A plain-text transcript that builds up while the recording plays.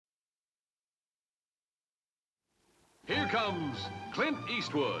Here comes Clint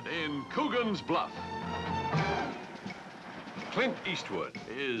Eastwood in Coogan's Bluff. Clint Eastwood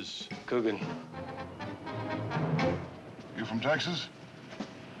is... Coogan. You from Texas?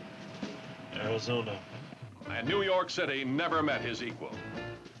 Arizona. And New York City never met his equal.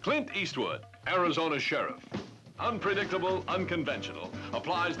 Clint Eastwood, Arizona sheriff. Unpredictable, unconventional,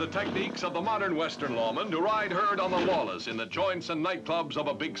 applies the techniques of the modern Western lawman to ride herd on the lawless in the joints and nightclubs of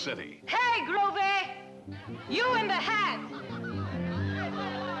a big city. Hey, Grove! You in the hat!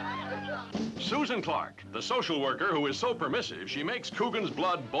 Susan Clark, the social worker who is so permissive she makes Coogan's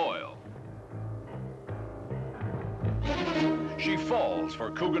blood boil. She falls for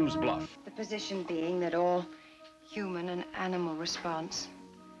Coogan's bluff. The position being that all human and animal response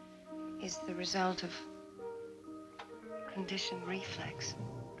is the result of conditioned reflex.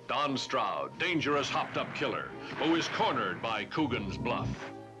 Don Stroud, dangerous hopped-up killer, who is cornered by Coogan's bluff.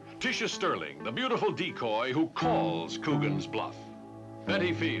 Tisha Sterling, the beautiful decoy who calls Coogan's bluff.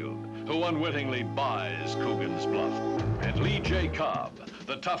 Betty Field, who unwittingly buys Coogan's bluff. And Lee J. Cobb,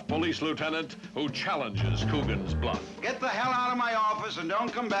 the tough police lieutenant who challenges Coogan's bluff. Get the hell out of my office and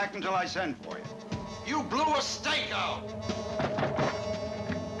don't come back until I send for you. You blew a stake out!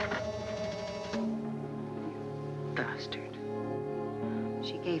 Bastard.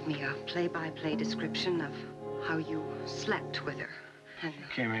 She gave me a play-by-play description of how you slept with her. And You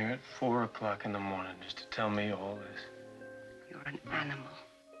came here at 4 o'clock in the morning just to tell me all this. you're an animal.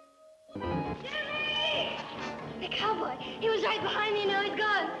 Jimmy! The cowboy. He was right behind me, now he's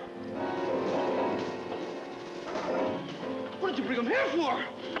gone. What did you bring him here for?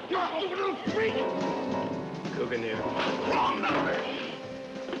 You little freak! Coogan here. Wrong number!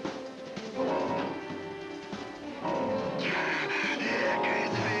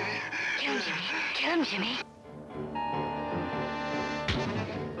 Kill him, Jimmy. Kill him, Jimmy.